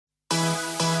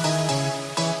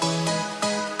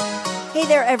Hey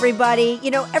there, everybody.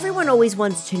 You know, everyone always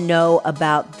wants to know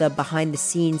about the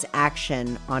behind-the-scenes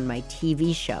action on my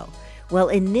TV show. Well,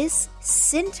 in this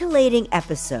scintillating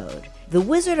episode, the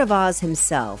Wizard of Oz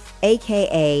himself,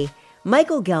 a.k.a.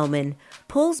 Michael Gelman,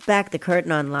 pulls back the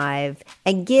curtain on Live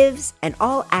and gives an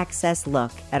all-access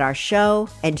look at our show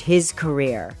and his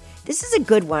career. This is a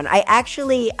good one. I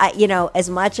actually, as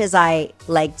much as I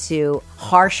like to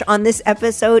harsh on this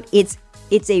episode,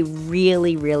 it's a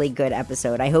really, really good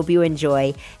episode. I hope you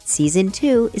enjoy. Season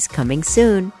 2 is coming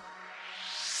soon.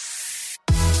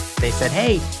 They said,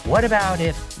 hey, what about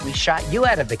if we shot you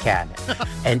out of the cannon?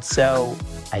 And so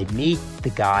I meet the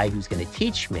guy who's going to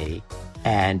teach me,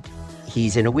 and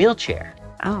he's in a wheelchair.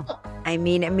 Oh, I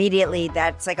mean, immediately,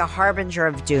 that's like a harbinger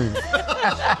of doom.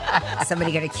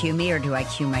 Somebody going to cue me, or do I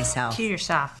cue myself? Cue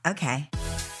yourself. Okay.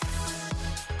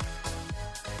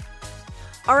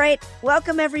 All right,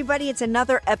 welcome everybody. It's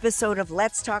another episode of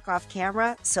Let's Talk Off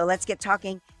Camera. So let's get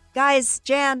talking. Guys,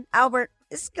 Jan, Albert,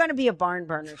 this is going to be a barn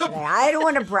burner today. I don't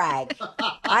want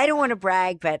to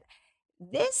brag. But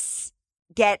this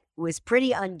get was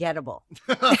pretty ungettable.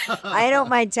 I don't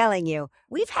mind telling you.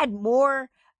 We've had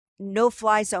more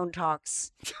no-fly zone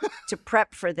talks to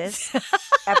prep for this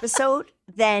episode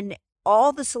than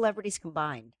all the celebrities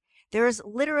combined. There's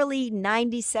literally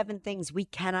 97 things we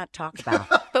cannot talk about.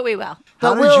 But we will.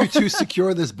 How did you two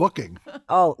secure this booking?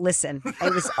 Oh, listen,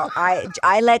 it was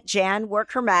I let Jan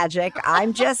work her magic.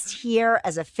 I'm just here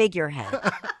as a figurehead.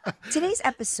 Today's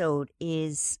episode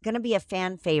is going to be a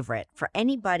fan favorite for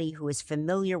anybody who is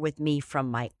familiar with me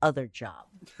from my other job.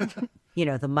 You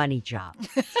know, the money job.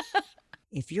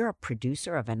 If you're a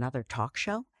producer of another talk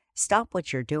show, stop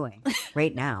what you're doing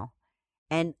right now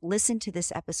and listen to this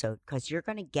episode, because you're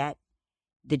going to get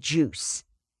the juice.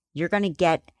 You're going to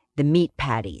get the meat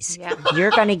patties. Yeah.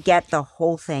 You're going to get the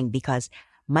whole thing, because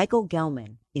Michael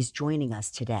Gelman is joining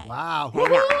us today. Wow. I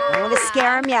don't want to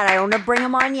scare him yet. I don't want to bring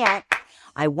him on yet.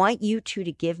 I want you two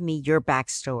to give me your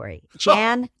backstory.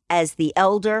 Jan, as the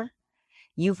elder,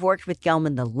 you've worked with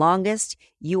Gelman the longest.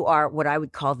 You are what I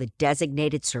would call the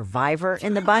designated survivor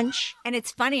in the bunch. And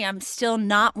it's funny, I'm still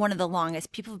not one of the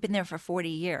longest. People have been there for 40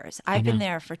 years. I've been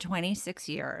there for 26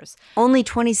 years. Only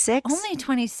 26? Only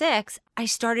 26. I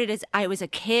started as I was a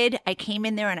kid. I came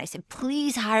in there and I said,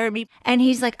 please hire me. And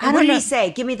he's like, What did he say?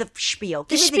 Give me the spiel.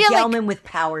 Give me the Gelman with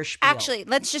power spiel. Actually,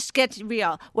 let's just get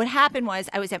real. What happened was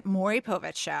I was at Maury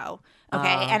Povett's show. Okay.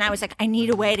 And I was like, I need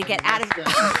a way to get out of here.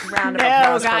 Round of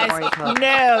applause for Maury Povett.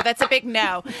 No, that's a big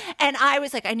no. And I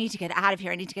was like, I need to get out of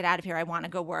here. I want to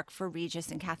go work for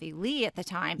Regis and Kathy Lee at the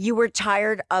time. You were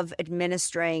tired of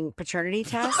administering paternity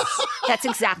tests? That's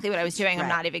exactly what I was doing. Right. I'm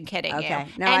not even kidding you. No,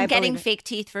 and I getting believe it. fake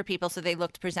teeth for people so they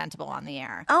looked presentable on the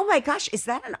air. Oh my gosh, is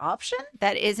that an option?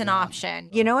 That is an option.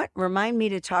 You know what? Remind me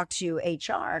to talk to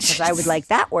HR, because I would like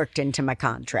that worked into my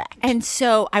contract. And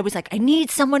so I was like, I need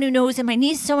someone who knows him.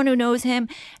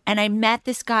 And I met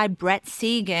this guy, Brett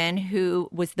Segan, who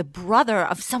was the brother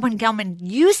of someone Gelman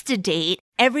used to date.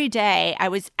 Every day I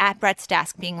was at Brett's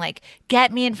desk being like,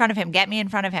 get me in front of him.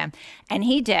 And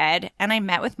he did. And I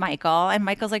met with Michael, and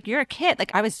Michael's like, you're a kid.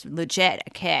 Like, I was legit a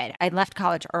kid. I left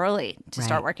college early to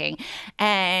start working.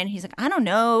 And he's like, I don't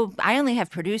know. I only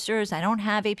have producers. I don't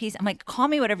have APs. I'm like, call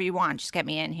me whatever you want. Just get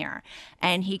me in here.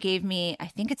 And he gave me, I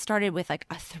think it started with like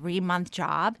a 3-month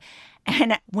job.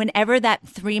 And whenever that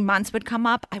 3 months would come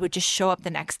up, I would just show up the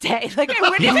next day. Like,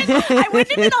 I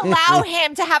wouldn't even allow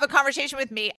him to have a conversation with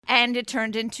me. And it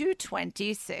turned into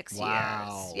 26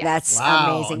 years. That's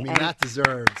amazing. I mean, that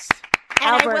deserves. And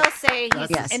Albert, I will say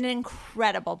he's yes. an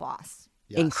incredible boss.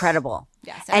 Yes. Incredible.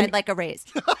 Yes, and I'd like a raise.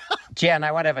 Jan,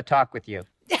 I want to have a talk with you.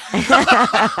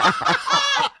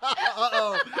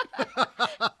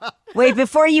 Wait,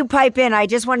 before you pipe in, I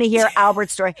just want to hear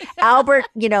Albert's story. Albert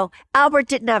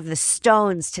didn't have the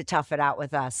stones to tough it out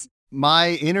with us. My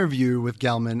interview with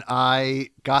Gelman, I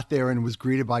got there and was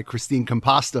greeted by Christine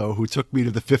Composto, who took me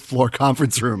to the 5th floor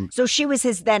conference room. So she was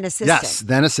his then assistant. Yes,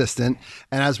 then assistant.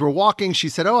 And as we're walking, she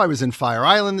said, oh, I was in Fire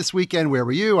Island this weekend. Where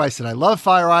were you? I said, I love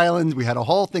Fire Island. We had a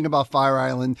whole thing about Fire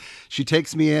Island. She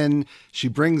takes me in. She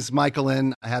brings Michael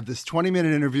in. I have this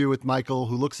 20-minute interview with Michael,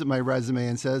 who looks at my resume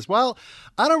and says, well,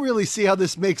 I don't really see how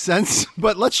this makes sense,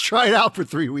 but let's try it out for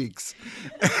 3 weeks.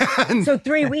 So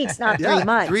 3 weeks, not 3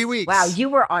 months. 3 weeks. Wow, you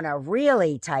were on a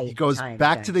really tight He goes time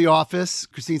back frame. to the office,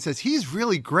 Christine says, he's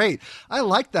really great. I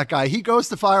like that guy. He goes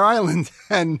to Fire Island.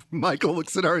 And Michael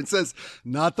looks at her and says,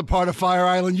 not the part of Fire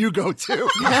Island you go to.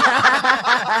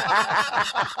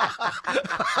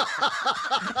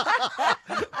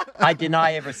 I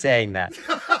deny ever saying that.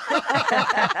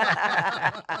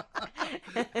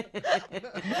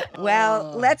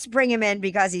 Well, let's bring him in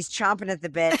because he's chomping at the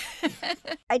bit.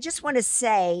 I just want to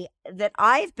say that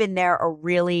I've been there a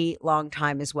really long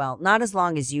time as well. Not as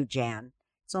long as you, Jan.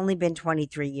 It's only been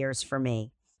 23 years for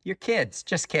me. You're kids,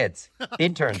 just kids,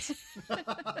 interns.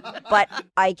 But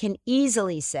I can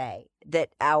easily say that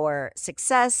our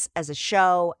success as a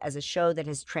show that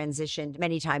has transitioned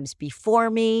many times before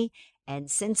me, and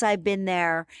since I've been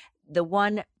there, the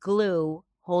one glue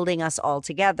holding us all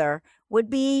together would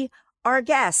be our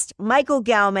guest, Michael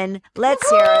Gelman. Let's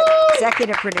hear it.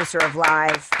 Executive producer of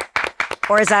Live,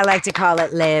 or as I like to call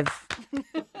it, Live.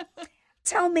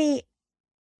 Tell me,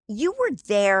 you were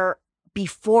there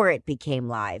before it became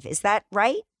Live. Is that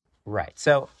right? Right.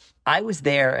 So I was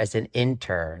there as an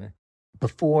intern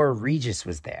before Regis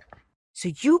was there. So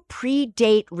you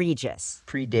predate Regis.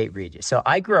 Predate Regis. So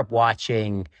I grew up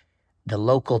watching the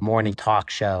local morning talk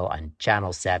show on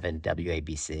Channel 7,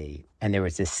 WABC. And there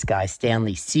was this guy,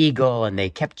 Stanley Siegel, and they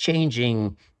kept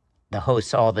changing the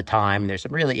hosts all the time. There's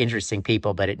some really interesting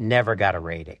people, but it never got a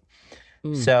rating.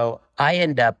 So I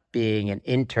ended up being an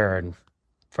intern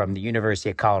from the University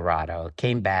of Colorado,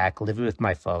 came back, lived with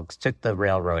my folks, took the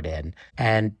railroad in,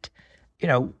 and,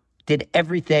 did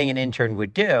everything an intern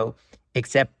would do,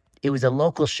 except it was a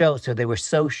local show, so they were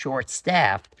so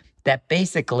short-staffed that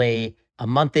basically a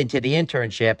month into the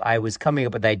internship, I was coming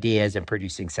up with ideas and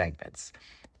producing segments.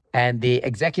 And the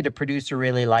executive producer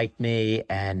really liked me,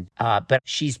 but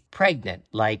she's pregnant,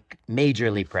 like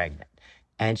majorly pregnant.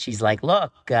 And she's like,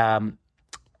 look,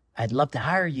 I'd love to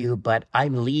hire you, but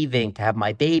I'm leaving to have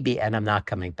my baby and I'm not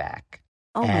coming back.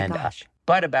 Oh my gosh.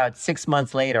 But about 6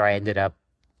 months later, I ended up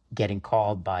getting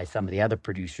called by some of the other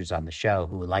producers on the show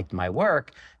who liked my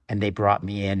work, and they brought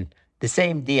me in. The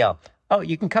same deal. Oh,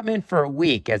 you can come in for a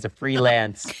week as a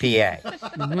freelance PA.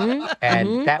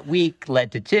 And that week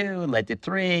led to 2, led to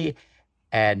 3.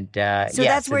 And so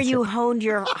that's where you honed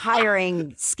your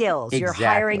hiring skills, your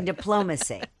hiring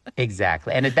diplomacy.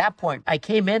 Exactly. And at that point, I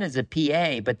came in as a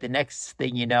PA, but the next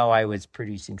thing you know, I was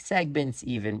producing segments,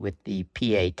 even with the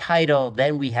PA title.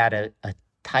 Then we had a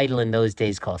title in those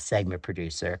days called segment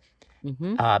producer.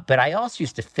 But I also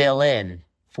used to fill in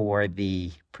for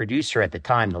the producer at the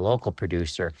time, the local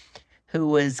producer, who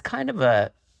was kind of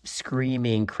a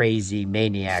screaming, crazy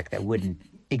maniac that wouldn't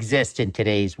exist in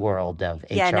today's world of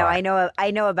HR. Yeah, no,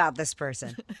 I know about this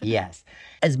person. Yes.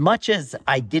 As much as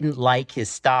I didn't like his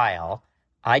style,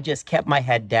 I just kept my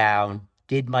head down,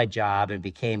 did my job, and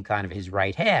became kind of his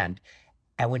right hand.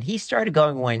 And when he started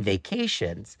going away on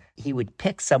vacations, he would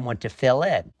pick someone to fill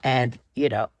in. And, you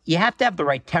have to have the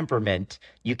right temperament.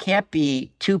 You can't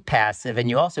be too passive, and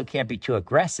you also can't be too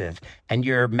aggressive. And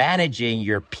you're managing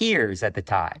your peers at the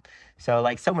time. So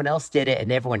like someone else did it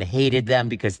and everyone hated them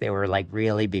because they were like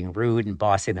really being rude and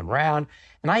bossing them around.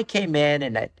 And I came in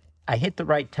and I hit the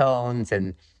right tones,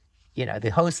 and, the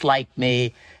host liked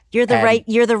me. You're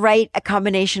the right a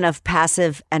combination of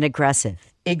passive and aggressive.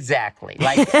 Exactly.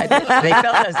 Like they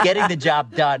felt I was getting the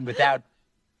job done without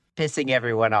pissing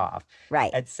everyone off.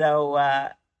 Right. And so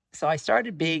I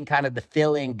started being kind of the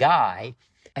fill-in guy.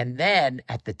 And then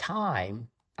at the time,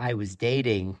 I was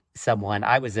dating someone.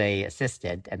 I was a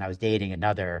assistant, and I was dating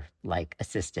another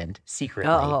assistant secretly.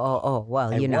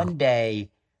 Well, and one day,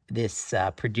 this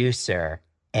producer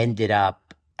ended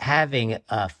up having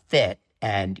a fit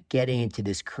and getting into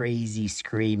this crazy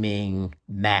screaming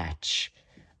match.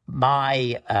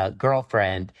 My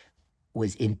girlfriend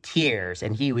was in tears,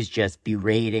 and he was just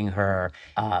berating her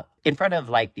in front of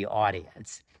the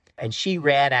audience. And she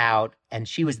ran out, and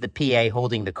she was the PA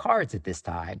holding the cards at this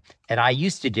time. And I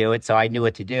used to do it, so I knew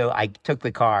what to do. I took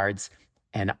the cards,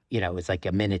 and, it was like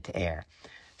a minute to air.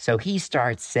 So he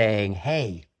starts saying,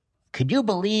 hey, could you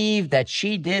believe that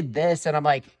she did this? And I'm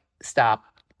like, stop.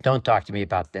 Don't talk to me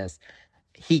about this.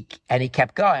 He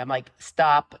kept going. I'm like,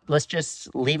 stop. Let's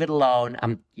just leave it alone.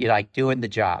 I'm doing the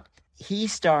job. He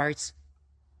starts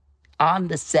on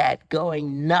the set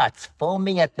going nuts,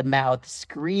 foaming at the mouth,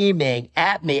 screaming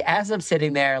at me as I'm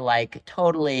sitting there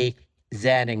totally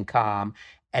zen and calm.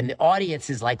 And the audience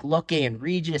is looking, and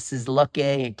Regis is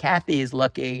looking, and Kathy is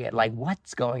looking, and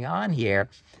what's going on here?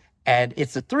 And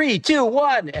it's a 3, 2,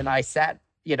 1. And I sat,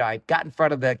 I got in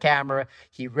front of the camera.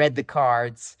 He read the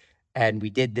cards, and we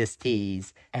did this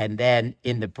tease. And then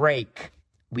in the break,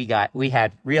 we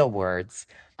had real words.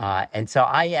 And so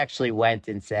I actually went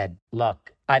and said,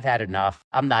 look, I've had enough.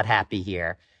 I'm not happy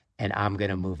here. and I'm going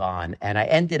to move on. And I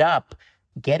ended up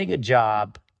getting a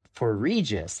job for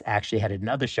Regis, actually had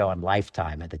another show on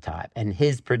Lifetime at the time, and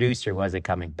his producer wasn't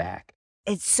coming back.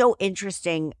 It's so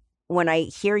interesting when I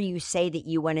hear you say that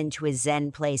you went into a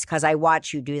Zen place, because I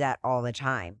watch you do that all the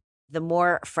time. The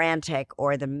more frantic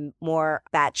or the more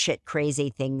batshit crazy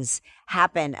things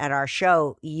happen at our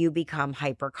show, you become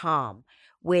hyper calm,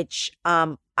 which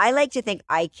I like to think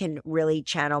I can really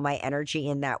channel my energy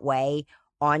in that way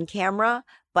on camera.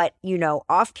 But,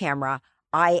 off camera,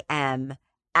 I am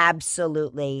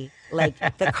absolutely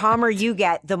like, the calmer you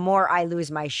get, the more I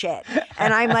lose my shit.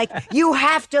 And I'm like, you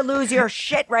have to lose your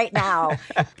shit right now.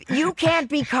 You can't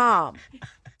be calm.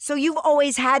 So you've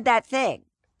always had that thing.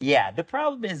 Yeah. The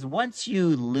problem is once you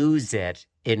lose it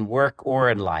in work or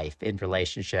in life, in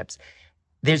relationships,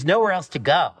 there's nowhere else to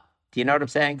go. Do you know what I'm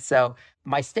saying? So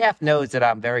my staff knows that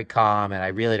I'm very calm and I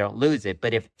really don't lose it.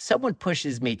 But if someone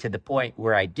pushes me to the point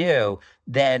where I do,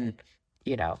 then,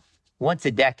 once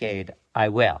a decade, I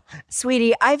will.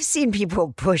 Sweetie, I've seen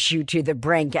people push you to the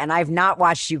brink and I've not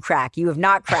watched you crack. You have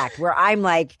not cracked, where I'm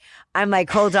like,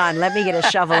 hold on, let me get a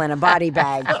shovel and a body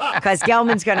bag because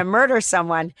Gelman's going to murder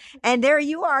someone. And there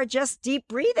you are, just deep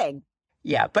breathing.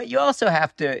 Yeah, but you also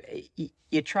have to,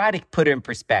 you try to put it in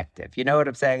perspective. You know what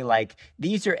I'm saying? Like,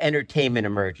 these are entertainment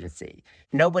emergency.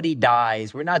 Nobody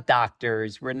dies. We're not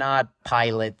doctors. We're not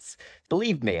pilots.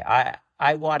 Believe me,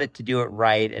 I wanted to do it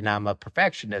right, and I'm a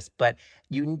perfectionist. But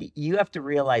you have to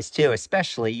realize, too,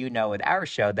 especially, in our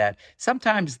show, that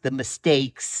sometimes the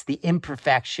mistakes, the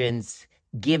imperfections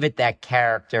give it that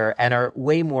character and are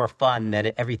way more fun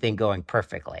than everything going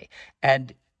perfectly.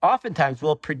 And oftentimes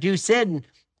we'll produce in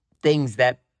things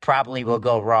that probably will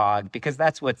go wrong because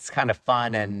that's what's kind of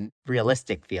fun and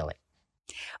realistic feeling.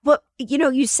 Well,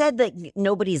 you said that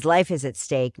nobody's life is at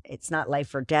stake. It's not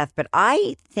life or death. But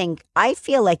I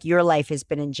feel like your life has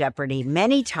been in jeopardy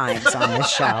many times on this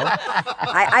show.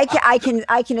 I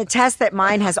can attest that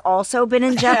mine has also been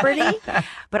in jeopardy.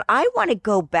 But I want to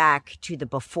go back to the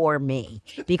before me,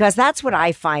 because that's what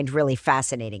I find really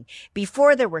fascinating.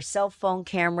 Before there were cell phone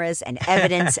cameras and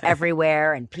evidence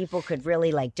everywhere and people could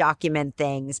really document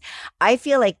things, I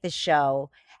feel like the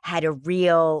show had a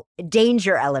real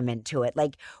danger element to it.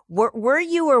 Like, were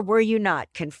you or were you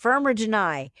not, confirm or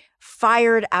deny,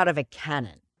 fired out of a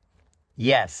cannon?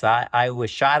 Yes, I was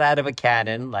shot out of a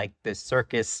cannon, like the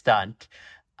circus stunt.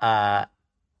 That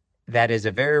is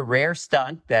a very rare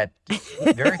stunt that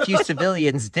very few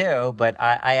civilians do, but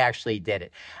I actually did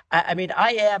it. I mean,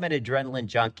 I am an adrenaline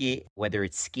junkie, whether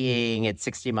it's skiing at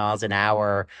 60 miles an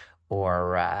hour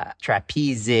or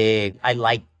trapezing. I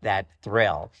like that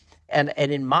thrill. And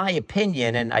in my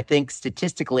opinion, and I think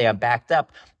statistically I'm backed up,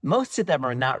 most of them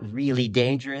are not really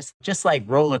dangerous, just like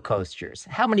roller coasters.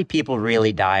 How many people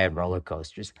really die on roller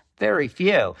coasters? Very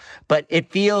few. But it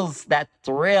feels that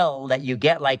thrill that you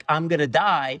get, like, I'm going to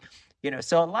die.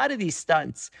 So a lot of these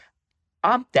stunts,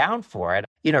 I'm down for it.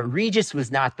 Regis was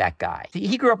not that guy.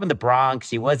 He grew up in the Bronx.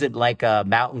 He wasn't like a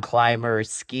mountain climber,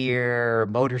 skier,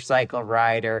 motorcycle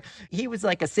rider. He was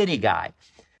like a city guy.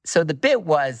 So the bit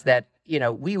was that,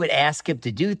 we would ask him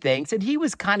to do things, and he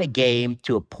was kind of game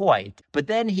to a point. But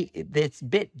then this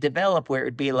bit developed where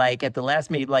it'd be like at the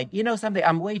last minute, like, something,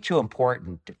 I'm way too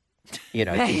important, to do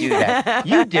that.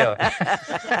 You do it.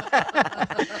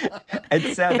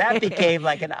 And so that became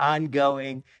like an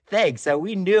ongoing thing. So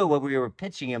we knew when we were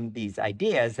pitching him these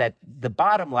ideas that the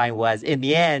bottom line was, in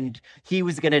the end, he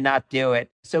was going to not do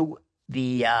it. So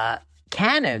the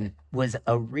cannon was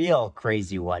a real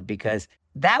crazy one because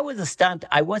that was a stunt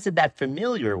I wasn't that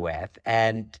familiar with.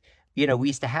 And, we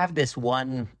used to have this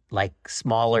one,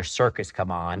 smaller circus come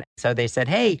on. So they said,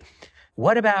 hey,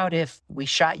 what about if we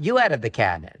shot you out of the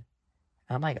cannon?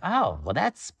 I'm like, oh, well,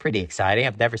 that's pretty exciting.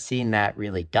 I've never seen that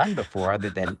really done before other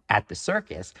than at the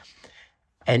circus.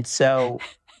 And so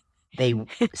they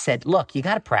said, look, you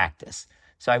got to practice.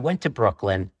 So I went to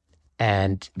Brooklyn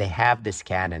and they have this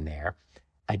cannon there.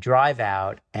 I drive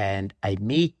out and I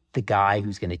meet the guy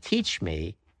who's going to teach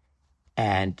me,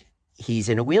 and he's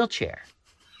in a wheelchair.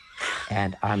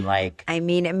 And I'm like... I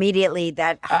mean, immediately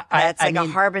that's a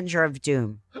harbinger of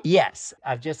doom. Yes.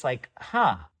 I'm just like,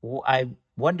 I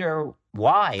wonder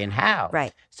why and how.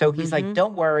 Right. So he's like,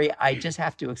 don't worry. I just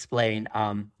have to explain.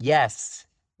 Yes,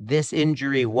 this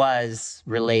injury was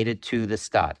related to the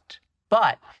stunt.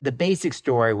 But the basic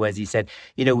story was, he said,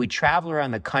 we travel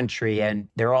around the country and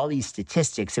there are all these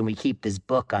statistics and we keep this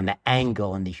book on the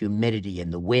angle and the humidity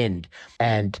and the wind.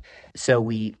 And so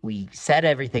we set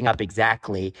everything up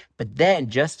exactly. But then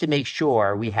just to make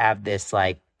sure, we have this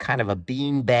kind of a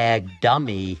beanbag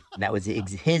dummy that was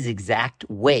his exact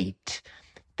weight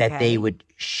that they would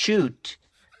shoot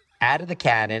out of the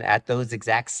cannon at those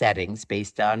exact settings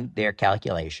based on their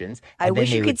calculations. I And then wish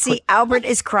they you would could see Albert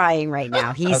is crying right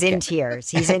now. He's in tears.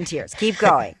 He's in tears. Keep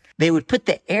going. They would put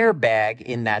the airbag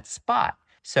in that spot.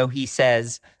 So he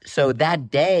says, so that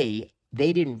day,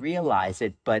 they didn't realize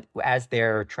it, but as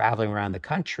they're traveling around the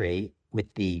country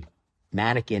with the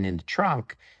mannequin in the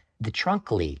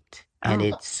trunk leaked and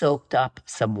it soaked up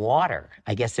some water.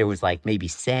 I guess there was like maybe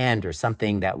sand or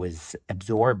something that was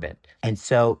absorbent. And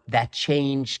so that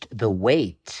changed the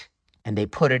weight. And they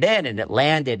put it in and it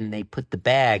landed and they put the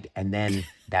bag and then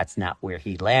that's not where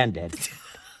he landed.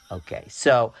 Okay,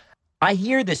 so I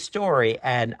hear this story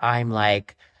and I'm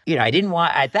like, I didn't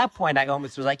want, at that point, I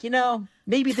almost was like,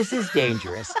 maybe this is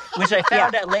dangerous, which I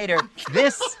found out later.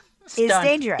 This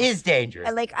stunt is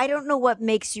dangerous. Like, I don't know what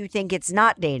makes you think it's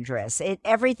not dangerous.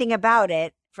 Everything about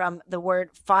it, from the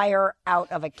word fire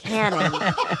out of a cannon,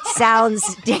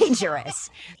 sounds dangerous.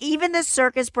 Even the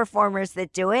circus performers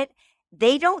that do it,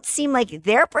 they don't seem like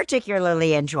they're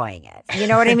particularly enjoying it. You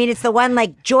know what I mean? It's the one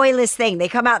like joyless thing. They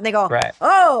come out and they go, right.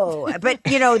 Oh, but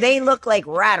they look like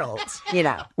rattled,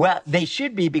 Well, they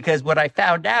should be, because what I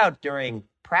found out during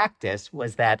practice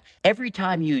was that every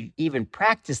time you even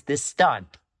practice this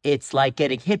stunt, it's like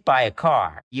getting hit by a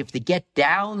car. You have to get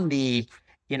down the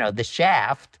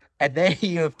shaft, and then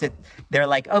they're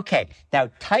like, okay, now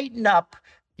tighten up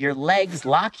your legs,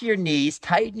 lock your knees,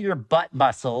 tighten your butt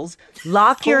muscles.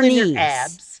 Lock your knees. Your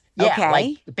abs. Yeah, okay.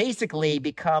 Like basically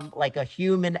become like a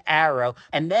human arrow.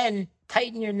 And then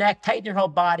tighten your neck, tighten your whole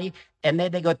body. And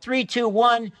then they go 3, 2,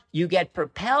 1. You get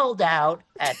propelled out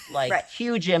at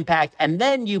huge impact. And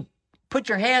then you put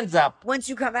your hands up. Once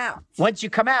you come out.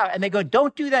 And they go,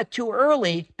 don't do that too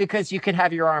early because you can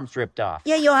have your arms ripped off.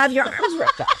 Yeah, you'll have your arms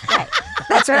ripped off. Right.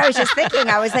 That's what I was just thinking.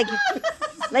 I was like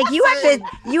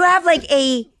you have like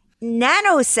a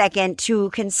nanosecond to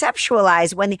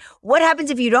conceptualize what happens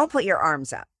if you don't put your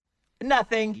arms up?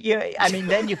 Nothing.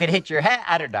 Then you could hit your head.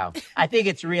 I don't know. I think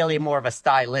it's really more of a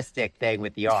stylistic thing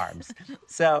with the arms.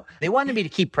 So they wanted me to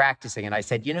keep practicing. And I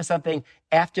said, something,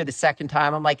 after the second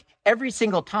time, I'm like, every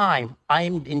single time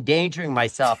I'm endangering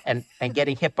myself and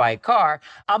getting hit by a car,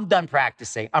 I'm done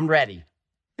practicing. I'm ready.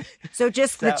 So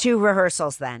just the 2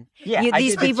 rehearsals then. Yeah.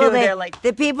 These people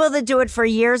the people that do it for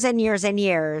years and years and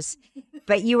years,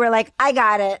 but you were like, I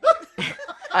got it.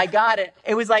 I got it.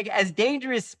 It was like as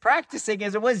dangerous practicing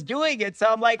as it was doing it. So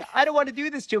I'm like, I don't want to do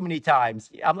this too many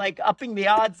times. I'm like upping the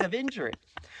odds of injury.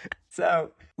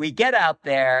 So we get out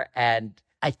there and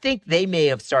I think they may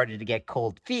have started to get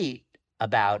cold feet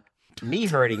about me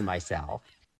hurting myself.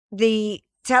 The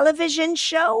television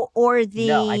show or the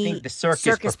No, I think the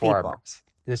circus performers. People?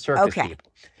 The circus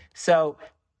people. So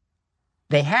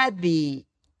they had the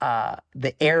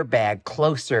airbag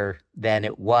closer than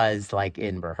it was like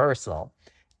in rehearsal.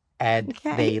 And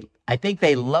I think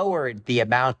they lowered the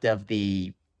amount of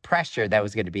the pressure that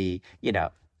was going to be,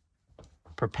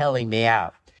 propelling me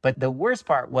out. But the worst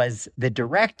part was the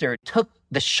director took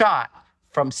the shot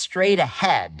from straight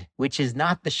ahead, which is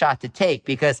not the shot to take,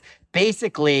 because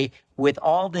basically with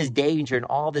all this danger and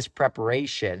all this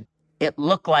preparation, it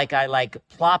looked like I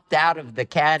plopped out of the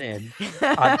cannon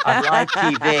on live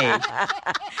TV.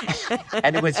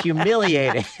 And it was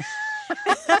humiliating.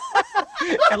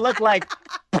 It looked like,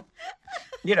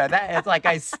 that it's like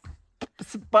I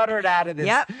sputtered out of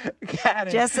this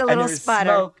cannon. Just a little sputter.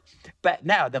 Smoke. But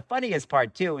now the funniest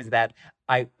part too is that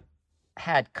I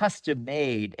had custom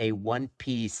made a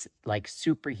one-piece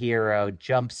superhero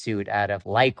jumpsuit out of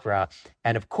Lycra.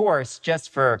 And of course, just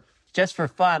for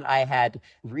fun, I had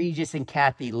Regis and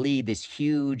Kathy Lee, this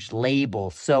huge label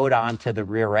sewed onto the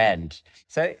rear end.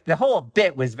 So the whole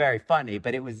bit was very funny,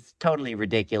 but it was totally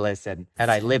ridiculous, and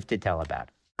I lived to tell about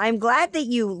it. I'm glad that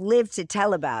you lived to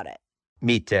tell about it.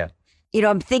 Me too.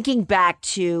 I'm thinking back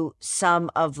to some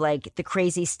of the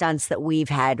crazy stunts that we've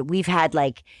had. We've had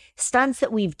stunts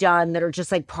that we've done that are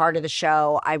just part of the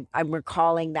show. I'm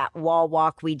recalling that wall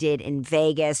walk we did in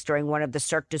Vegas during one of the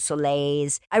Cirque du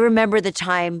Soleils. I remember the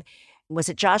time, was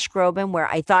it Josh Groban, where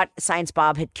I thought Science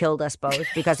Bob had killed us both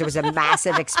because there was a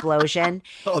massive explosion.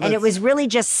 And it was really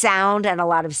just sound and a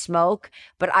lot of smoke.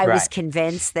 But I was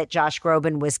convinced that Josh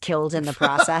Groban was killed in the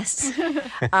process.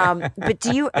 But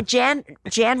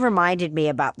Jan reminded me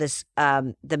about this,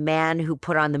 the man who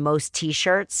put on the most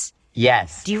T-shirts.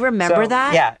 Yes. Do you remember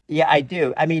that? Yeah, I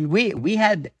do. I mean, we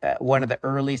had one of the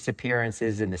earliest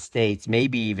appearances in the States,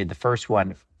 maybe even the first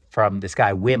one, from this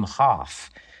guy, Wim Hof,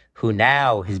 who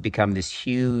now has become this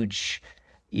huge,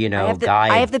 guy.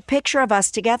 I have the picture of us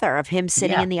together, of him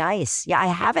sitting in the ice. Yeah, I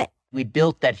have it. We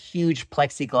built that huge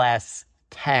plexiglass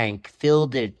tank,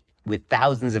 filled it with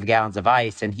thousands of gallons of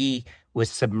ice, and he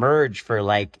was submerged for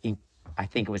I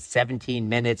think it was 17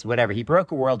 minutes, whatever. He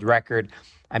broke a world record.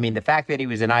 I mean, the fact that he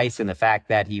was in ice and the fact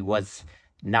that he was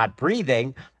not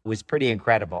breathing was pretty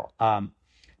incredible.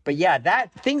 But yeah,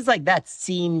 things like that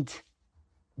seemed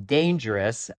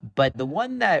dangerous. But the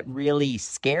one that really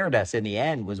scared us in the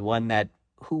end was one that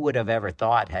who would have ever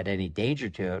thought had any danger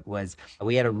to it was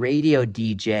we had a radio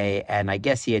DJ, and I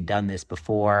guess he had done this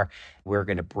before. We're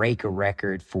going to break a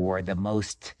record for the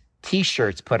most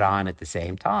T-shirts put on at the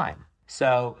same time.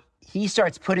 So he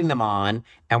starts putting them on,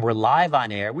 and we're live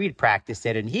on air. We'd practiced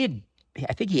it, and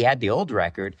I think he had the old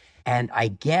record. And I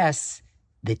guess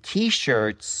the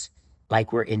T-shirts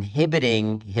were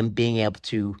inhibiting him being able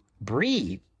to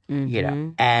breathe,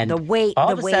 and the weight, all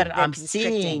the of a weight sudden they're I'm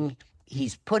constricting. seeing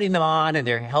he's putting them on and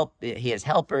he has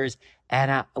helpers.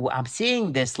 And I'm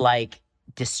seeing this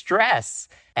distress,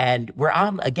 and we're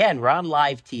on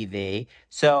live TV.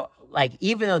 So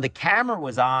even though the camera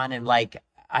was on and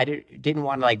I didn't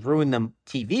want to ruin the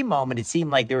TV moment, it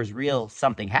seemed like there was real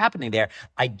something happening there.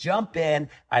 I jump in,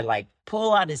 I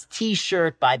pull out his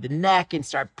T-shirt by the neck and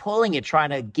start pulling it, trying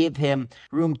to give him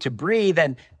room to breathe.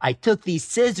 And I took these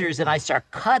scissors and I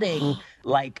start cutting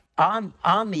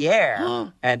on the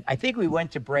air. And I think we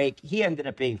went to break. He ended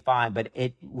up being fine, but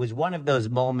it was one of those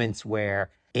moments where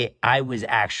I was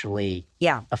actually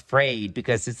afraid,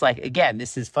 because it's again,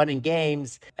 this is fun and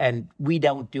games and we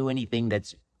don't do anything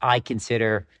that's I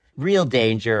consider real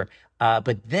danger.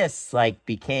 But this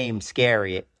became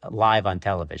scary live on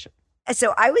television.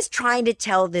 So I was trying to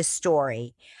tell this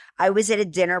story. I was at a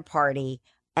dinner party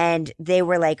and they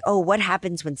were like, oh, what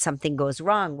happens when something goes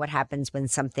wrong? What happens when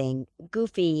something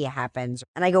goofy happens?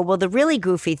 And I go, well, the really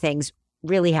goofy things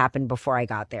really happened before I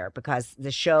got there, because the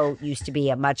show used to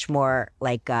be a much more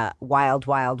wild,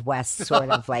 wild west sort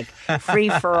of free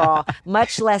for all,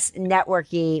 much less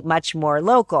networky, much more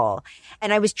local.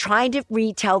 And I was trying to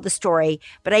retell the story,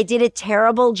 but I did a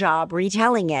terrible job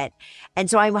retelling it. And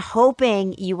so I'm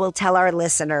hoping you will tell our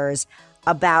listeners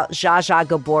about Zsa Zsa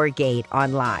Gaborgate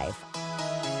on Live.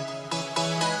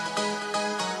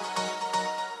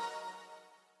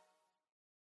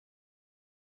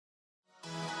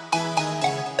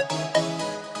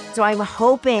 So I'm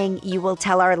hoping you will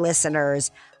tell our listeners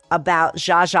about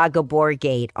Zsa Zsa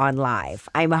Gaborgate on Live.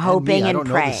 I'm hoping I and don't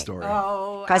know praying. the story.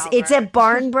 Oh, Because it's a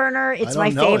barn burner. It's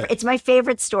my favorite. it. It's my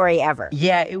favorite story ever.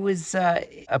 Yeah, it was a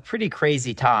pretty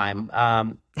crazy time.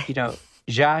 Zsa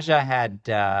Zsa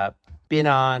had been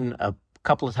on a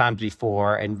couple of times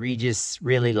before, and Regis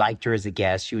really liked her as a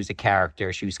guest. She was a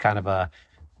character. She was kind of a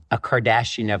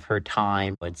Kardashian of her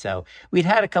time. And so we'd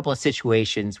had a couple of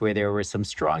situations where there were some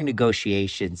strong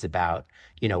negotiations about,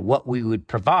 what we would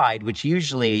provide, which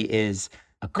usually is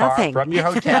a car Nothing. from your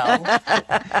hotel.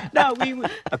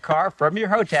 A car from your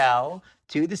hotel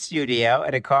to the studio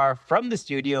and a car from the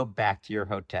studio back to your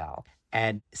hotel.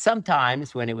 And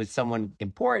sometimes when it was someone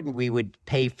important, we would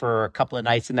pay for a couple of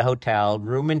nights in the hotel,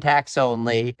 room and tax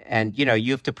only. And,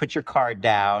 you have to put your card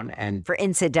down. And For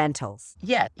incidentals.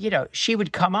 yeah, she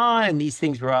would come on and these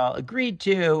things were all agreed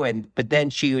to. But then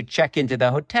she would check into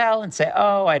the hotel and say,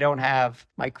 oh, I don't have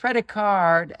my credit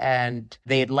card. And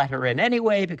they'd let her in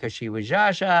anyway because she was Zsa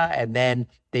Zsa. And then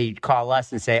they'd call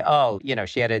us and say, oh,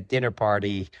 she had a dinner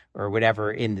party or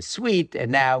whatever in the suite,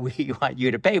 and now we want you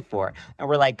to pay for it. And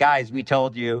we're like, guys, we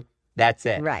told you, that's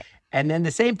it. Right. And then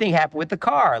the same thing happened with the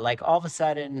car. All of a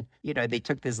sudden, they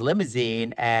took this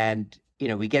limousine and,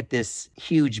 we get this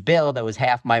huge bill that was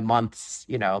half my month's,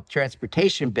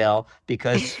 transportation bill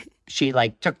because she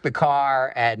took the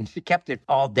car and she kept it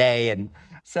all day. And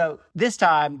so this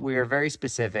time we were very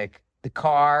specific. The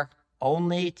car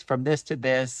only from this to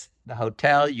this. The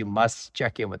hotel, you must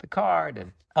check in with a card.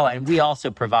 And we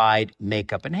also provide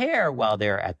makeup and hair while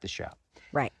they're at the show.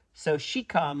 Right. So she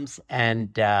comes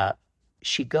and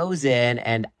she goes in,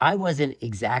 and I wasn't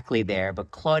exactly there, but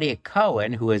Claudia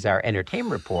Cohen, who is our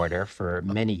entertainment reporter for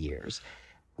many years,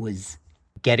 was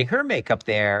getting her makeup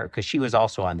there because she was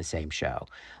also on the same show.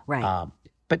 Right.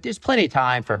 But there's plenty of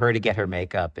time for her to get her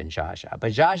makeup and Zsa Zsa.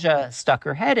 But Zsa Zsa stuck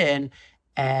her head in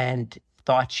and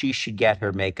thought she should get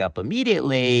her makeup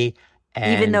immediately.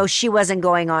 Even though she wasn't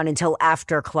going on until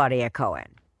after Claudia Cohen.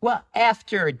 Well,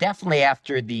 definitely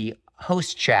after the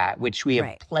host chat, which we have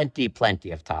Right.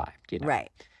 plenty of time. Right.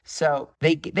 So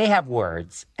they have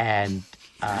words. And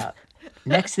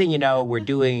next thing you know, we're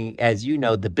doing, as you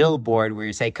know, the billboard where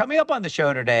you say, coming up on the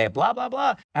show today, blah, blah,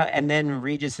 blah. And then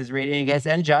Regis is reading against,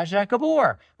 and Zsa Zsa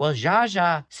Gabor. Well, Zsa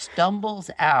Zsa stumbles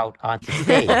out onto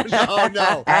stage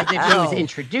No. as if she was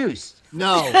introduced.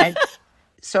 No. And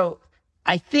so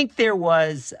I think there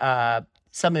was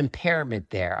some impairment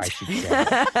there, I should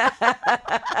say.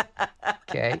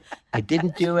 Okay. I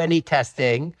didn't do any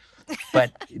testing.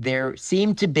 but there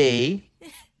seemed to be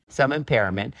some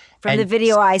impairment. From the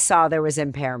video I saw, there was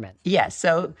impairment. Yeah,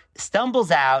 so stumbles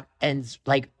out and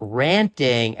like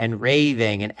ranting and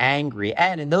raving and angry.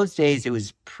 And in those days, it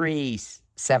was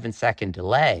pre-7-second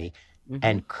delay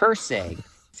and cursing,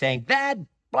 saying that,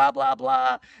 blah, blah,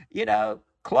 blah,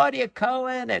 Claudia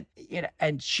Cohen,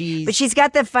 and she's... But she's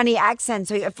got the funny accent,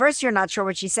 so at first you're not sure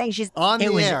what she's saying. She's on the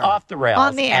It was air. off the rails.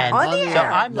 On the air. And On the so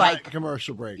air. I'm Not like,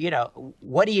 commercial break.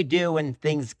 what do you do when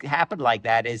things happen like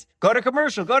that is go to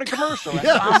commercial. And so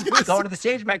Yeah, I'm going to the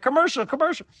stage, man, commercial.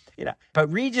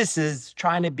 But Regis is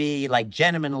trying to be like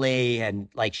gentlemanly and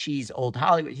like she's old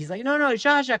Hollywood. He's like, no,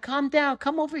 Zsa, calm down.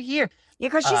 Come over here. Yeah,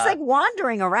 because she's like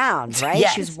wandering around, right?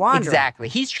 Yes, She's wandering. exactly.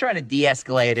 He's trying to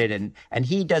de-escalate it, and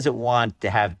he doesn't want to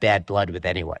have bad blood with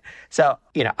anyone. So,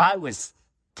 I was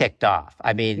ticked off.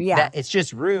 I mean, it's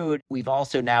just rude. We've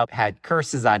also now had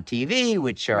curses on TV,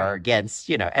 which are against,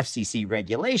 FCC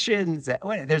regulations.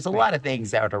 There's a lot of things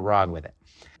that are wrong with it.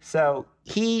 So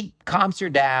he calms her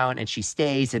down and she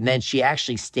stays, and then she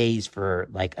actually stays for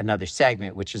like another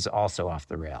segment, which is also off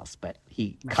the rails, but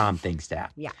he calmed things down.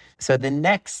 Yeah. So the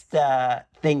next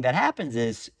thing that happens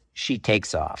is she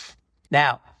takes off.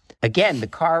 Now, again, the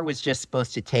car was just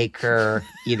supposed to take her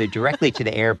either directly to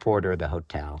the airport or the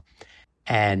hotel.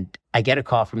 And I get a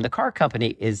call from the car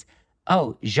company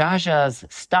Zsa's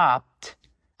stopped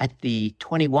at the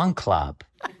 21 Club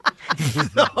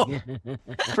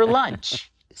for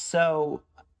lunch. So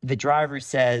the driver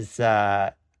says,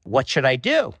 what should I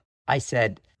do? I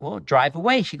said, well, drive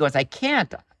away. She goes, I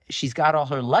can't. She's got all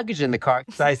her luggage in the car.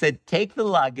 So I said, take the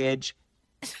luggage,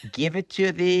 give it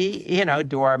to the,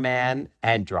 doorman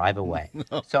and drive away.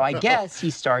 So I guess he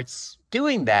starts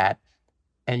doing that.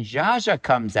 And Zsa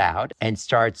comes out and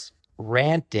starts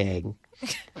ranting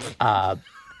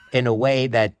in a way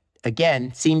that,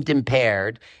 again, seemed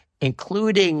impaired,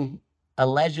 including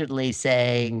allegedly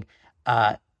saying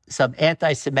some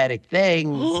anti-Semitic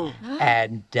things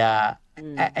and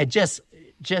just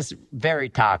very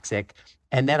toxic.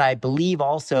 And then I believe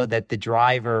also that the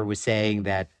driver was saying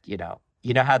that,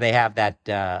 how they have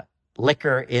that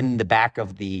liquor in the back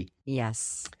of the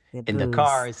Yes. in the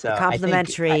car. So the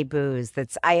complimentary booze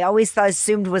I always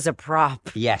assumed was a prop.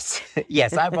 Yes.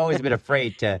 I've always been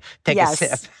afraid to take a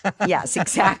sip. Yes,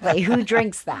 exactly. Who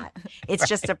drinks that? It's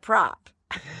just a prop.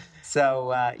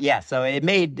 So so it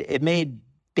made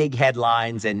big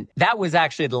headlines, and that was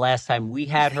actually the last time we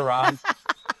had her on.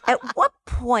 At what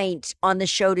point on the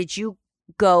show did you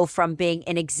go from being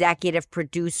an executive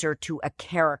producer to a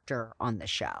character on the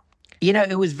show?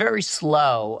 It was very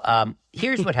slow.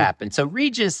 Here's what happened. So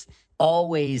Regis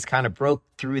always kind of broke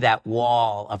through that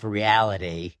wall of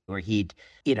reality where he'd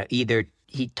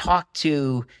talk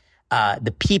to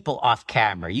the people off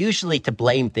camera, usually to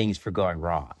blame things for going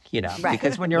wrong,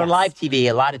 because when you're on live TV,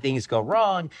 a lot of things go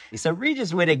wrong. So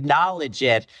Regis would acknowledge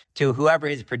it to whoever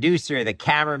his producer, the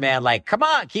cameraman, like, come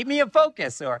on, keep me in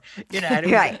focus. Or, and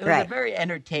it was very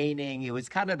entertaining. It was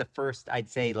kind of the first, I'd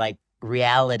say, like,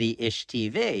 reality-ish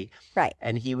TV. Right.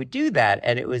 And he would do that,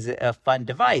 and it was a fun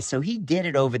device. So he did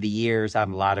it over the years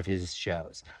on a lot of his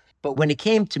shows. But when it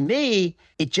came to me,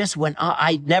 it just went on.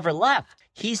 I never left.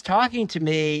 He's talking to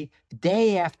me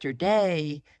day after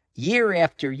day, year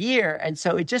after year. And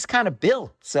so it just kind of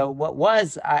built. So what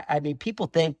was, I mean, people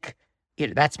think,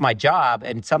 that's my job.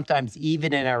 And sometimes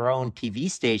even in our own TV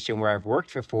station where I've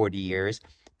worked for 40 years,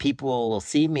 people will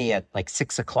see me at like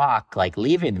 6 o'clock, like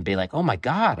leaving and be like, oh my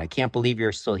God, I can't believe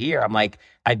you're still here. I'm like,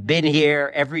 I've been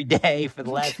here every day for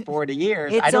the last 40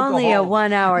 years. It's I don't only go a home.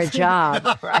 1 hour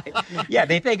job. Right. Yeah,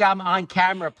 they think I'm on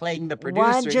camera playing the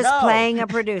producer. Just No. playing a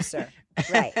producer.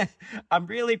 Right. I'm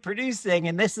really producing,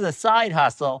 and this is a side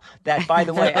hustle that, by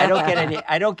the way, I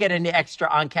don't get any extra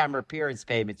on-camera appearance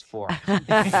payments for.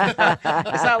 It's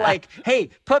not like, hey,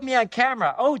 put me on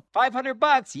camera. Oh,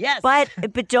 $500. Yes. But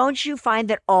don't you find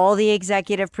that all the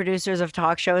executive producers of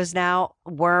talk shows now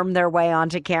worm their way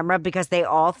onto camera because they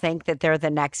all think that they're the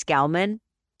next Gelman?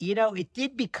 It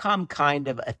did become kind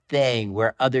of a thing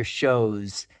where other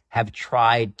shows have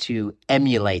tried to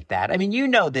emulate that. I mean,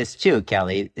 this too,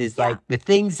 Kelly, is like the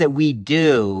things that we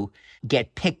do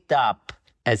get picked up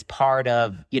as part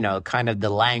of, kind of the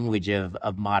language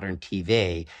of modern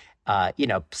TV.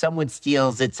 Someone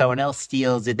steals it, someone else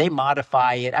steals it, they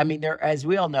modify it. I mean, as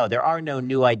we all know, there are no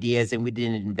new ideas, and we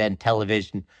didn't invent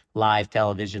live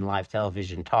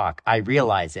television talk. I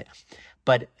realize it.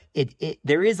 but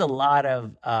there is a lot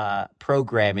of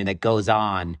programming that goes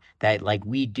on that like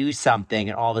we do something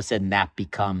and all of a sudden that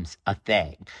becomes a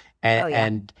thing.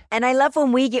 And I love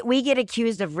when we get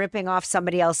accused of ripping off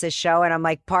somebody else's show, and I'm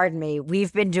like, pardon me,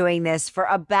 we've been doing this for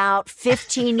about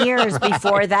 15 years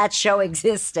before that show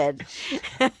existed.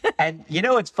 And you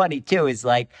know what's funny too is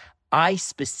like I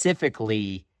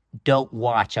specifically don't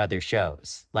watch other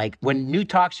shows. Like when new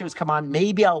talk shows come on,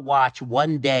 maybe I'll watch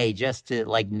one day just to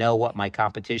like know what my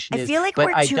competition is. I feel like but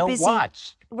we're too don't busy.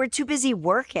 Watch. We're too busy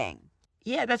working.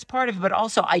 Yeah, that's part of it. But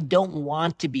also, I don't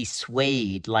want to be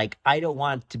swayed. Like, I don't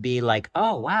want to be like,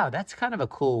 oh, wow, that's kind of a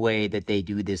cool way that they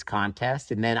do this contest.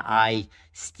 And then I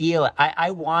steal it. I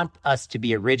want us to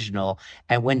be original.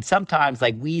 And when sometimes,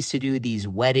 like, we used to do these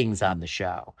weddings on the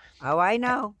show. Oh, I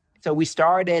know. So we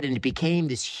started and it became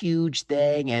this huge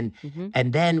thing.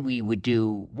 And then we would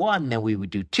do one, then we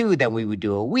would do two, then we would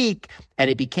do a week.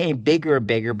 And it became bigger and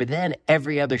bigger. But then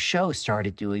every other show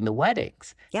started doing the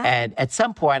weddings. Yeah. And at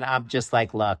some point, I'm just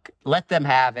like, look, let them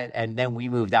have it. And then we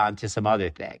moved on to some other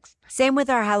things. Same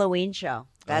with our Halloween show.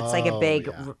 That's like a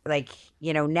big, like,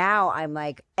 you know, now I'm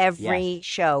like, every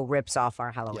show rips off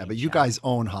our Halloween Yeah, but you show. guys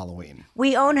own Halloween.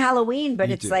 We own Halloween, but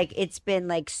You it's do. like, it's been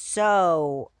like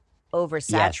so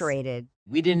oversaturated.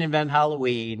 We didn't invent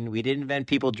Halloween. We didn't invent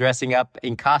people dressing up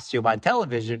in costume on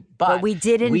television. But we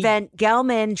did invent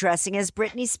Gelman dressing as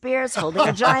Britney Spears holding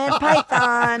a giant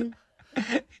python.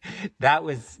 That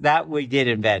we did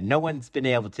invent. No one's been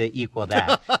able to equal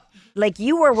that. Like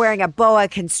you were wearing a boa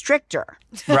constrictor.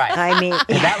 Right. I mean,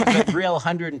 And that was a real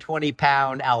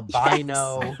 120-pound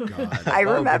albino. Oh, God. I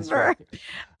boa remember. constrictor.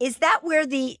 Is that where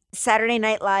the Saturday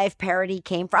Night Live parody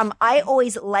came from? I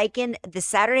always liken the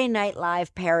Saturday Night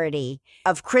Live parody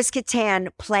of Chris Kattan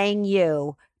playing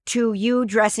you to you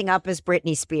dressing up as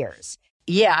Britney Spears.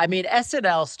 Yeah, I mean,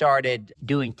 SNL started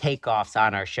doing takeoffs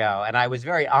on our show, and I was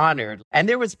very honored. And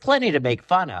there was plenty to make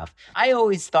fun of. I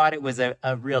always thought it was a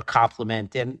real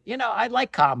compliment. And, you know, I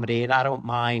like comedy, and I don't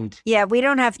mind. Yeah, we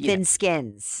don't have thin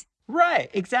skins. Right,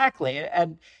 exactly.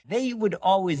 And they would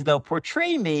always, though,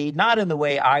 portray me, not in the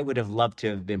way I would have loved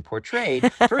to have been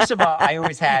portrayed. First of all, I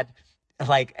always had,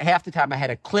 like, half the time I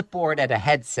had a clipboard and a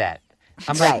headset.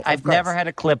 I'm like, I've never had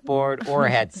a clipboard or a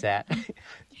headset.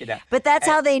 You know. But that's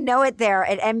how they know it there.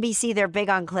 At NBC, they're big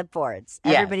on clipboards.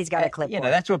 Everybody's got a clipboard. You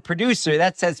know, that's what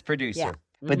that says producer. Yeah.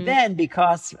 But then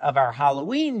because of our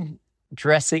Halloween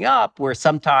dressing up, where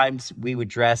sometimes we would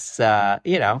dress,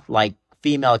 you know, like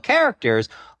female characters,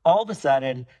 all of a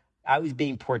sudden I was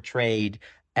being portrayed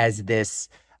as this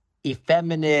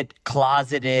effeminate,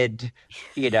 closeted,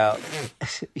 you know,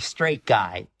 straight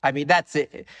guy. I mean, that's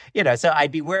it. You know, so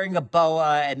I'd be wearing a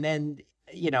boa and then,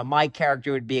 you know, my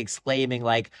character would be exclaiming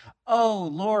like, oh,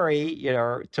 Lori, you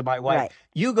know, to my wife,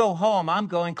 you go home, I'm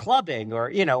going clubbing,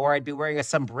 or, you know, or I'd be wearing a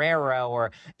sombrero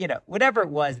or, you know, whatever it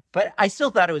was. But I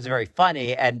still thought it was very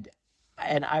funny. And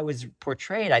I was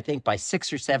portrayed, I think, by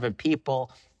 6 or 7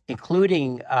 people,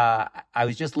 including, I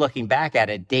was just looking back at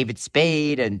it, David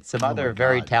Spade and some other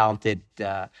very talented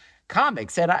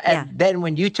comics. And then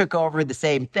when you took over, the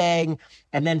same thing.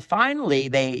 And then finally,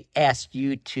 they asked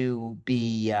you to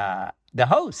be the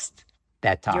host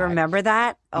that time. Do you remember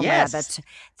that? Oh, yes. My God,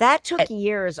 that took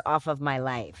years off of my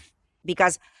life.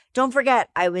 Because don't forget,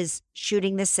 I was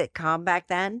shooting the sitcom back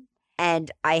then, and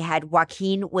I had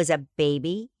Joaquin was a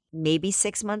baby, maybe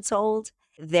 6 months old.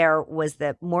 There was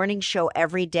the morning show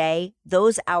every day.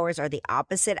 Those hours are the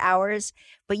opposite hours.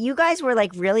 But you guys were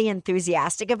like really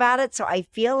enthusiastic about it. So I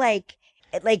feel like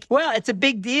well, it's a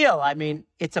big deal. I mean,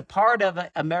 it's a part of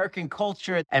American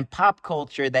culture and pop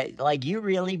culture that like you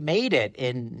really made it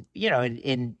in, you know,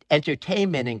 in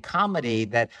entertainment and comedy.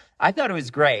 That I thought it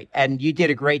was great. And you did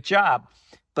a great job.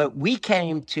 But we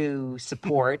came to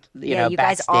support, you know, you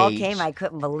backstage. guys all came. I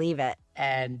couldn't believe it.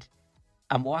 And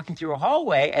I'm walking through a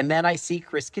hallway, and then I see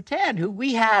Chris Kattan, who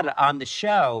we had on the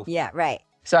show. Yeah, right.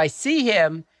 So I see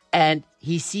him, and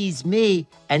he sees me,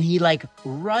 and he like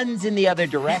runs in the other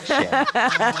direction.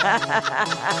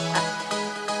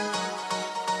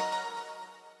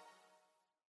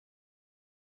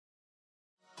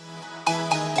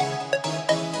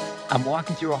 I'm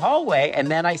walking through a hallway, and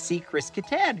then I see Chris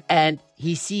Kattan, and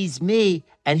he sees me,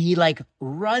 and he like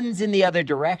runs in the other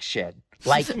direction.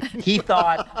 Like he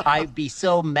thought I'd be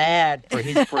so mad for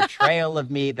his portrayal of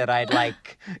me that I'd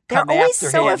like come after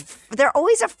him. They're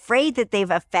always afraid that they've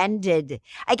offended.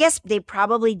 I guess they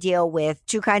probably deal with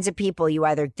two kinds of people. You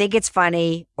either think it's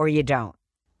funny or you don't.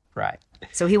 Right.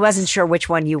 So he wasn't sure which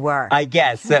one you were. I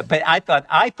guess, but I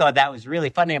thought that was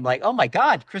really funny. I'm like, oh my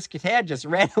God, Chris Kattan just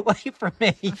ran away from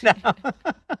me. You know?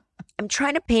 I'm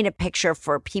trying to paint a picture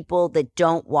for people that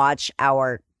don't watch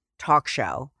our talk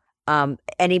show.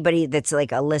 Anybody that's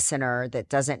like a listener that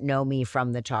doesn't know me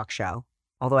from the talk show,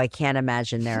 although I can't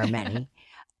imagine there are many,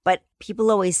 but people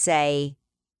always say,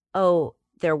 oh,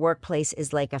 their workplace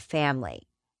is like a family.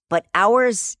 But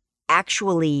ours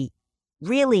actually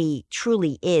really,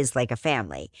 truly is like a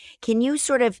family. Can you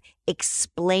sort of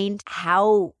explain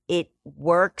how it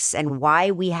works and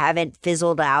why we haven't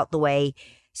fizzled out the way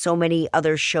so many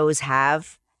other shows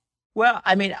have? Well,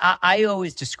 I mean, I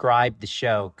always describe the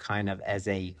show kind of as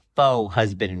a faux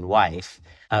husband and wife,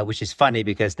 which is funny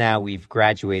because now we've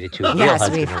graduated to a real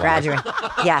husband we've and graduated.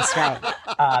 Yes,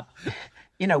 right.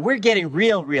 We're getting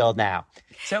real now.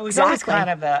 So it was always kind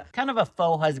of a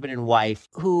faux husband and wife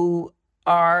who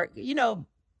are,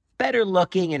 better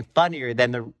looking and funnier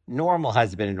than the normal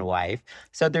husband and wife.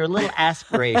 So they're a little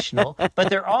aspirational, but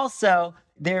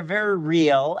they're very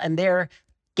real, and they're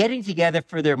getting together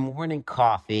for their morning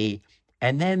coffee.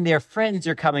 And then their friends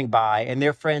are coming by, and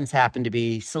their friends happen to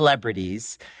be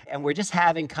celebrities. And we're just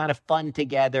having kind of fun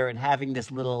together and having this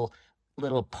little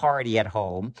party at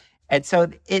home. And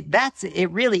so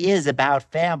it really is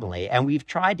about family. And we've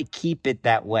tried to keep it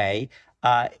that way,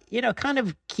 kind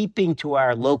of keeping to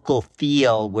our local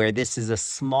feel, where this is a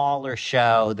smaller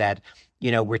show that,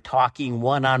 we're talking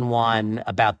one-on-one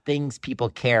about things people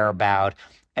care about.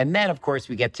 And then, of course,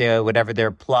 we get to whatever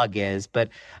their plug is. But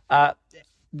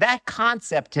that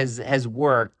concept has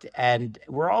worked. And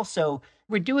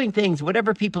we're doing things,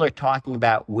 whatever people are talking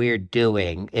about, we're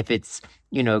doing. If it's,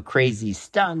 crazy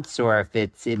stunts, or if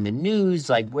it's in the news,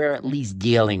 like, we're at least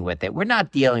dealing with it. We're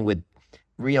not dealing with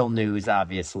real news,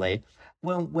 obviously.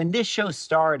 When this show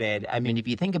started, I mean, if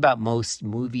you think about most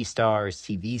movie stars,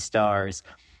 TV stars,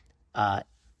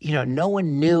 no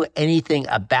one knew anything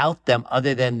about them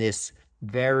other than this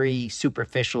very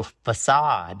superficial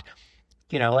facade.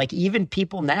 Like, even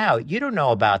people now, you don't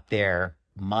know about their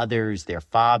mothers, their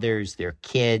fathers, their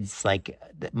kids. Like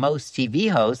most TV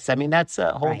hosts, I mean, that's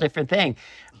a whole different thing.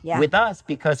 Yeah. With us,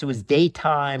 because it was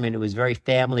daytime and it was very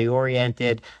family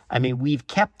oriented, I mean, we've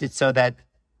kept it so that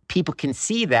people can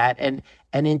see that. And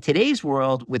in today's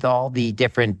world, with all the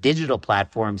different digital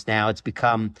platforms now, it's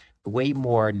become way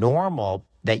more normal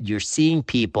that you're seeing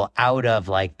people out of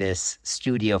like this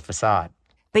studio facade.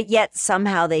 But yet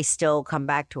somehow they still come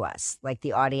back to us. Like,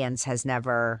 the audience has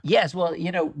never. Yes. Well,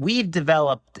 we've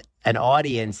developed an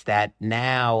audience that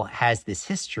now has this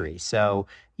history. So,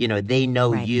 they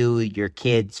know you, your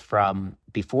kids, from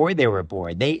before they were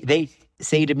born. They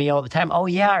say to me all the time, oh,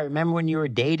 yeah, I remember when you were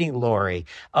dating Lori.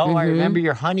 Oh, I remember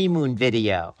your honeymoon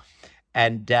video.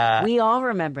 And we all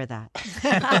remember that.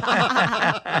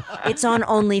 It's on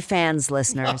OnlyFans,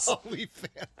 listeners.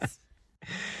 OnlyFans.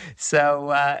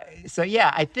 So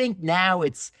yeah, I think now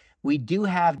we do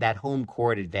have that home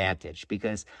court advantage,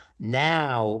 because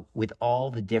now with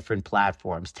all the different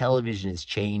platforms, television is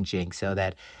changing so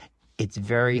that it's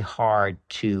very hard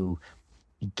to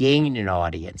gain an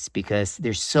audience, because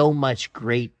there's so much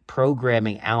great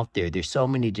programming out there. There's so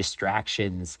many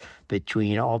distractions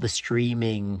between all the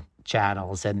streaming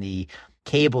channels and the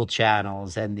cable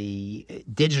channels and the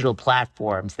digital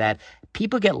platforms that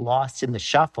people get lost in the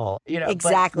shuffle.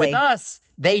 Exactly. But with us,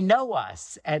 they know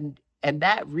us, and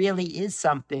that really is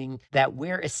something that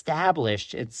we're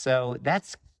established. And so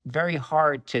that's very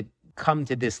hard to come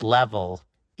to this level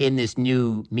in this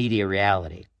new media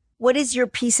reality. What is your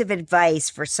piece of advice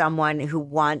for someone who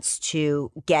wants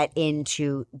to get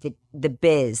into the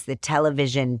biz, the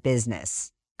television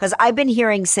business? Because I've been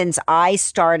hearing since I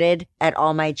started at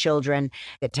All My Children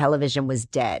that television was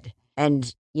dead.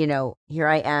 And, here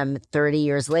I am 30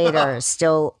 years later,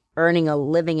 still earning a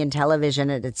living in television.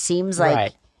 And it seems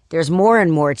like there's more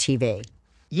and more TV.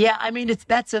 Yeah, I mean,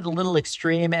 that's a little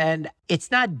extreme, and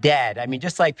it's not dead. I mean,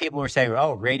 just like people were saying,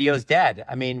 oh, radio's dead.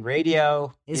 I mean,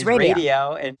 radio is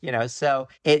radio. And, so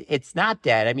it's not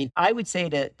dead. I mean, I would say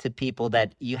to people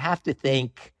that you have to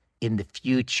think in the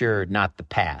future, not the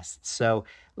past. So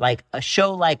like a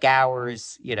show like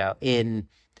ours, in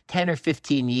 10 or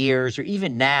 15 years, or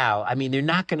even now, I mean, there are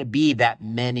not going to be that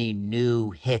many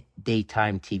new hit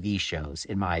daytime TV shows,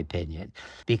 in my opinion,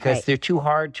 because they're too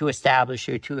hard to establish,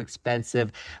 they're too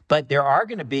expensive. But there are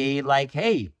going to be like,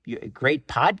 hey, great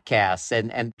podcasts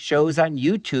and shows on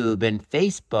YouTube and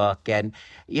Facebook. And,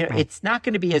 it's not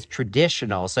going to be as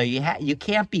traditional. So you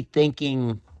can't be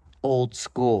thinking old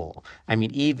school. I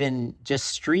mean, even just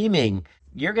streaming,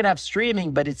 you're going to have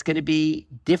streaming, but it's going to be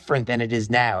different than it is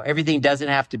now. Everything doesn't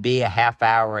have to be a half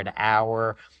hour, an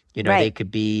hour. They could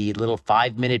be little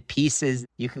 5-minute pieces.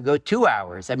 You could go 2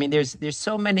 hours. I mean, there's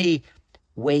so many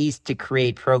ways to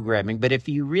create programming. But if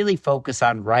you really focus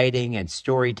on writing and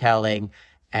storytelling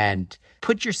and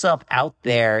put yourself out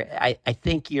there. I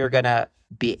think you're going to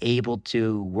be able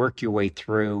to work your way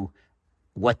through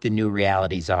what the new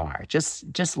realities are.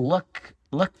 Just look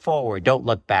forward. Don't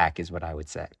look back is what I would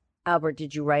say. Albert,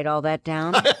 did you write all that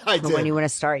down? I For did. when you want to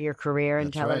start your career in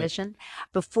That's right. television?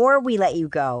 Before we let you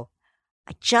go,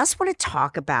 I just want to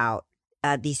talk about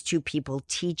these two people,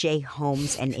 TJ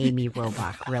Holmes and Amy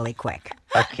Robach, really quick.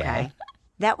 Okay.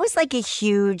 That was like a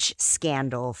huge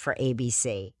scandal for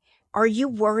ABC. Are you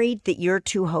worried that your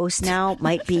two hosts now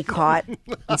might be caught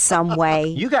in some way?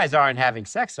 You guys aren't having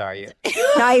sex, are you?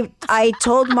 I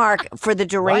told Mark for the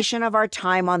duration of our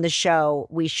time on the show,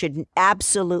 we should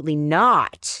absolutely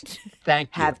not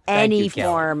Thank you. have Thank any you, Kelly.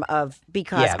 form of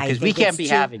because Yeah, I because think we can't it's be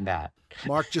too- having that.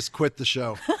 Mark just quit the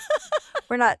show.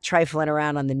 We're not trifling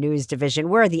around on the news division.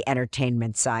 We're the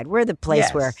entertainment side. We're the place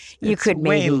Yes, where you it's could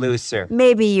way maybe looser.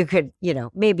 maybe you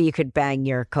could bang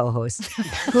your co-host.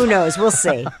 Who knows? We'll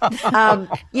see.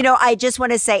 I just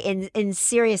want to say in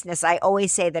seriousness, I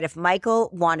always say that if Michael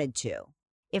wanted to,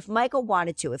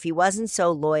 if he wasn't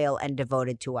so loyal and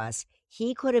devoted to us,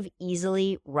 he could have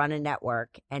easily run a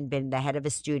network and been the head of a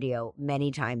studio many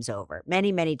times over,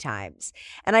 many, many times.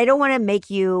 And I don't want to make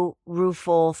you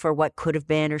rueful for what could have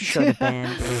been or should have been.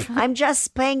 I'm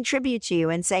just paying tribute to you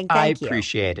and saying thank you. I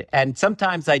appreciate it. And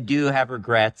sometimes I do have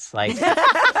regrets. Like,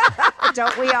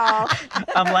 Don't we all?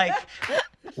 I'm like,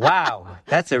 wow,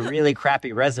 that's a really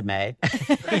crappy resume.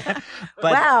 But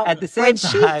Wow. at the same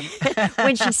time,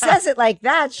 When she says it like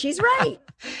that, she's right.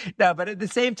 no, but at the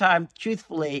same time,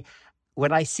 truthfully,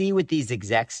 when I see what these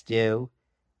execs do,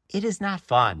 it is not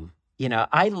fun.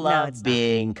 I it's love not.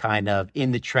 being kind of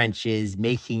in the trenches,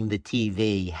 making the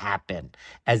TV happen,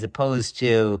 as opposed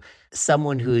to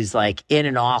someone who's like in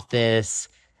an office,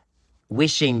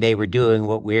 wishing they were doing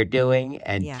what we're doing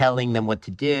and Yeah. telling them what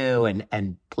to do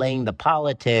and playing the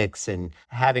politics and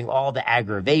having all the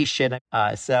aggravation.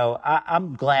 So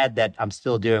I'm glad that I'm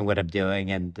still doing what I'm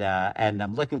doing. And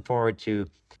I'm looking forward to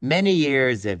many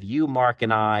years of you, Mark,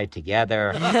 and I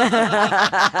together.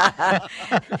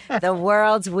 The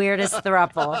world's weirdest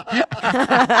throuple.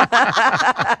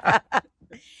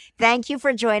 Thank you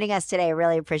for joining us today. I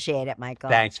really appreciate it, Michael.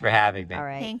 Thanks for having me. All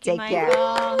right. Thank you, Take care. Michael. Get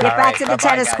All back right, to the bye-bye,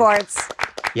 tennis guys. courts.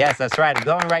 Yes, that's right. I'm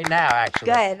going right now, actually.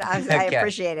 Good. I Okay.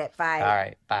 appreciate it. Bye. All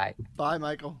right. Bye. Bye,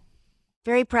 Michael.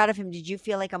 Very proud of him. Did you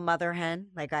feel like a mother hen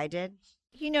like I did?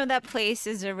 That place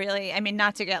is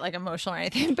not to get like emotional or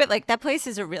anything, but like that place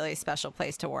is a really special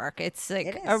place to work. It's like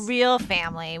It a is. real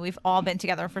family. We've all been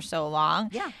together for so long.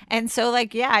 Yeah. And so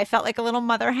I felt like a little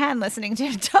mother hen listening to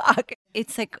him talk.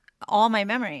 It's like all my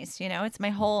memories, it's my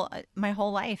whole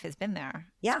life has been there.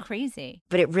 Yeah. It's crazy.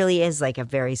 But it really is like a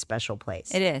very special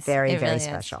place. It is. Very, It very really is.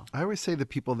 special. I always say the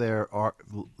people there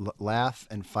laugh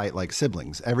and fight like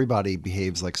siblings. Everybody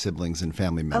behaves like siblings and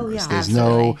family members. yeah, There's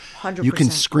absolutely. no 100%. you can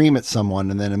scream at someone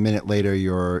and then a minute later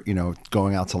you're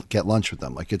going out to get lunch with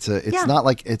them. Like it's Yeah. not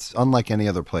like it's unlike any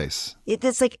other place.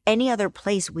 It's like any other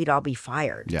place, we'd all be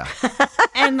fired. Yeah.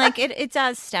 And like it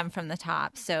does stem from the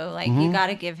top. So like you got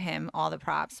to give him all the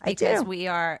props I because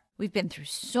do. we've been through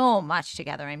so much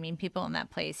together. I mean, people in that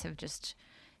place have just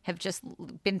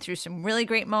been through some really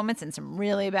great moments and some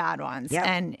really bad ones. Yep.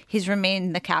 And he's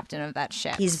remained the captain of that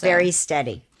ship. He's So, very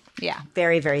steady. yeah.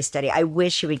 Very, very steady. I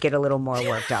wish he would get a little more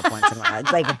worked up once in a while.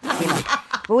 It's like,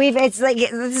 but it's like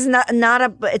this is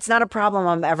it's not a problem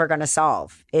I'm ever going to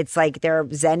solve. It's like there are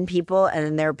Zen people and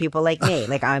then there are people like me.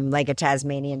 Like I'm like a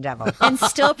Tasmanian devil. And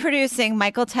still producing,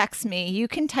 Michael texts me, you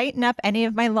can tighten up any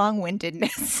of my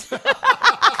long-windedness.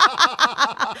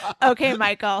 Okay,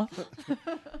 Michael.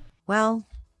 Well,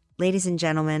 ladies and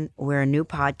gentlemen, we're a new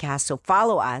podcast, so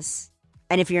follow us.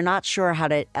 And if you're not sure how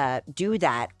to do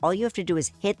that, all you have to do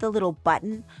is hit the little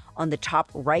button on the top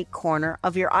right corner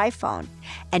of your iPhone.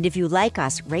 And if you like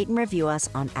us, rate and review us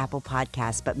on Apple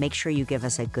Podcasts, but make sure you give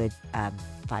us a good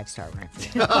 5-star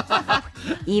review,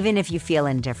 even if you feel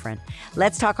indifferent.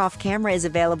 Let's Talk Off Camera is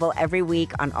available every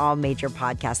week on all major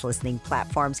podcast listening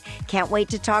platforms. Can't wait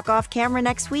to talk off camera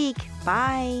next week.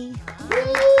 Bye.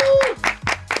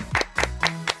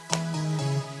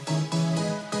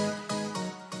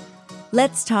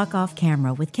 Let's Talk Off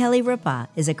Camera with Kelly Ripa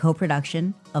is a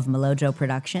co-production of Melojo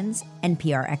Productions and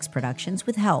PRX Productions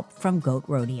with help from Goat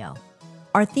Rodeo.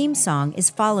 Our theme song is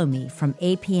Follow Me from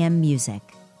APM Music.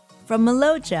 From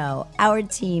Melojo, our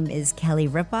team is Kelly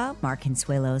Ripa, Mark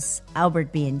Consuelos,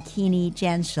 Albert Bianchini,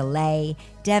 Jan Chalet,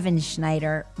 Devin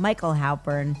Schneider, Michael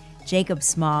Halpern, Jacob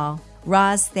Small,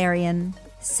 Roz Therian,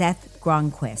 Seth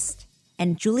Gronquist,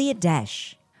 and Julia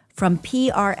Desch. From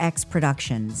PRX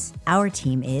Productions, our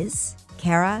team is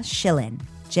Kara Schillen,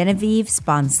 Genevieve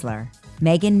Sponsler,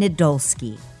 Megan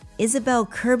Nadolski, Isabel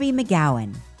Kirby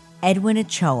McGowan, Edwin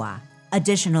Ochoa.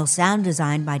 Additional sound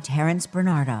design by Terrence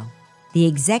Bernardo. The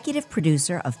executive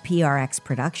producer of PRX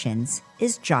Productions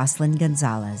is Jocelyn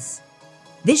Gonzalez.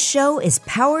 This show is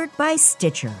powered by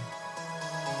Stitcher.